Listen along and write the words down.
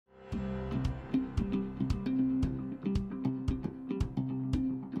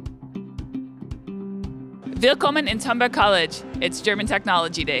Willkommen in Humber College. It's German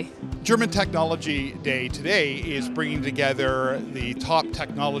Technology Day. German Technology Day today is bringing together the top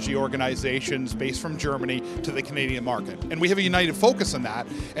technology organizations based from Germany to the Canadian market. And we have a united focus on that,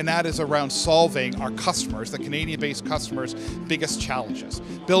 and that is around solving our customers, the Canadian-based customers' biggest challenges.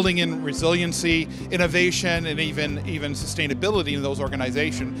 Building in resiliency, innovation, and even sustainability in those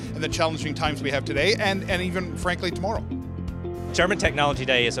organizations in the challenging times we have today and even, frankly, tomorrow. German Technology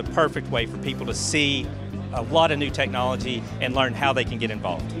Day is a perfect way for people to see a lot of new technology and learn how they can get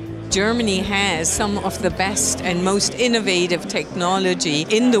involved. Germany has some of the best and most innovative technology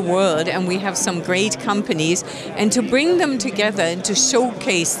in the world, and we have some great companies, and to bring them together and to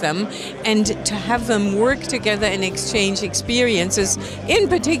showcase them and to have them work together and exchange experiences, in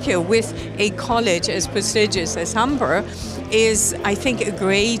particular with a college as prestigious as Humber, is, I think, a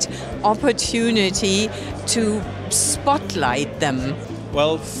great opportunity to spotlight them.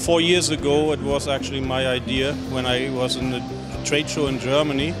 Well, 4 years ago it was actually my idea when I was in the trade show in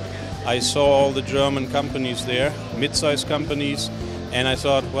Germany. I saw all the German companies there, mid-sized companies, and I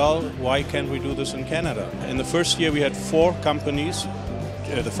thought, well, why can't we do this in Canada? In the first year we had 4 companies,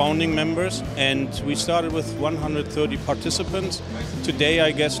 the founding members, and we started with 130 participants. Today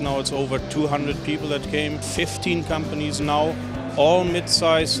I guess now it's over 200 people that came, 15 companies now, all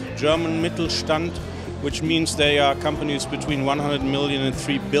mid-sized German Mittelstand, which means they are companies between 100 million and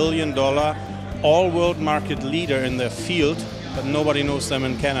 $3 billion, all world market leader in their field, but nobody knows them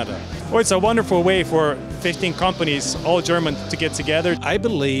in Canada. Well, it's a wonderful way for 15 companies, all German, to get together. I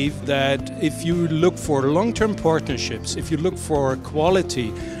believe that if you look for long-term partnerships, if you look for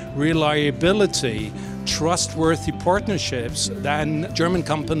quality, reliability, trustworthy partnerships, then German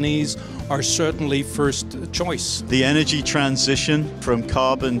companies are certainly first choice. The energy transition from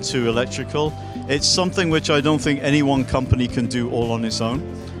carbon to electrical, it's something which I don't think any one company can do all on its own.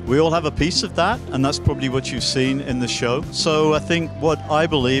 We all have a piece of that, and that's probably what you've seen in the show. So I think what I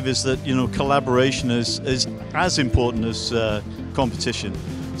believe is that, collaboration is as important as competition.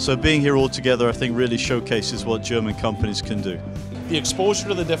 So being here all together, I think, really showcases what German companies can do. The exposure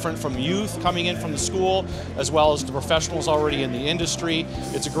to the different, from youth coming in from the school, as well as the professionals already in the industry.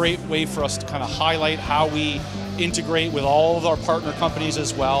 It's a great way for us to kind of highlight how we integrate with all of our partner companies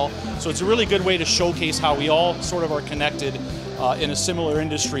as well. So it's a really good way to showcase how we all sort of are connected in a similar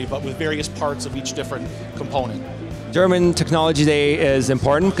industry, but with various parts of each different component. German Technology Day is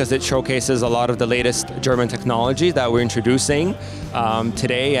important because it showcases a lot of the latest German technology that we're introducing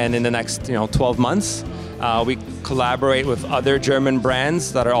today and in the next 12 months. We collaborate with other German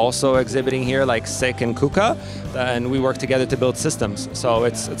brands that are also exhibiting here, like SICK and KUKA, and we work together to build systems. So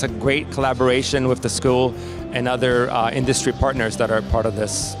it's a great collaboration with the school and other industry partners that are part of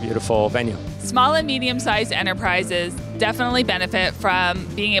this beautiful venue. Small and medium-sized enterprises definitely benefit from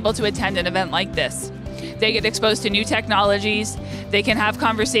being able to attend an event like this. They get exposed to new technologies, they can have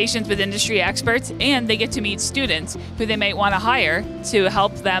conversations with industry experts, and they get to meet students who they might want to hire to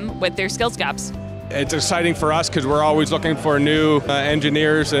help them with their skills gaps. It's exciting for us because we're always looking for new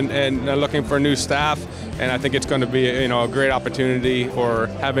engineers and looking for new staff, and I think it's going to be a great opportunity for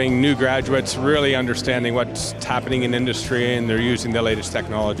having new graduates really understanding what's happening in industry, and they're using the latest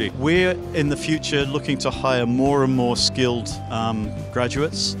technology. We're in the future looking to hire more and more skilled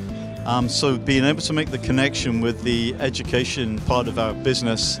graduates. So being able to make the connection with the education part of our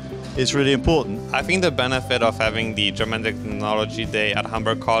business is really important. I think the benefit of having the German Technology Day at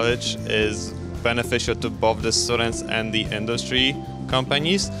Humber College is beneficial to both the students and the industry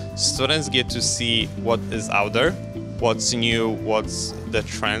companies. Students get to see what is out there, what's new, what's the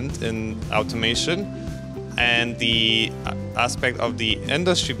trend in automation, and the aspect of the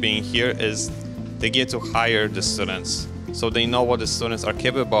industry being here is they get to hire the students. So they know what the students are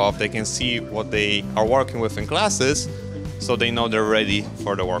capable of, they can see what they are working with in classes, so they know they're ready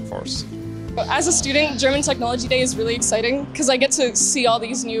for the workforce. As a student, German Technology Day is really exciting because I get to see all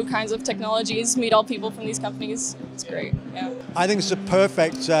these new kinds of technologies, meet all people from these companies. It's great, yeah. I think it's a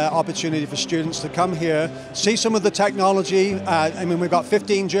perfect opportunity for students to come here, see some of the technology. We've got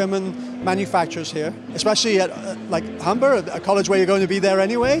 15 German manufacturers here, especially at like Humber, a college where you're going to be there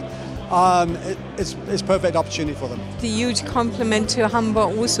anyway. It's a perfect opportunity for them. The huge compliment to Humber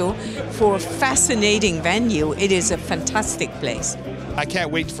also for a fascinating venue. It is a fantastic place. I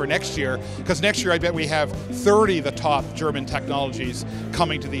can't wait for next year, because next year I bet we have 30 of the top German technologies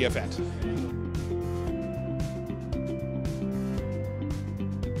coming to the event.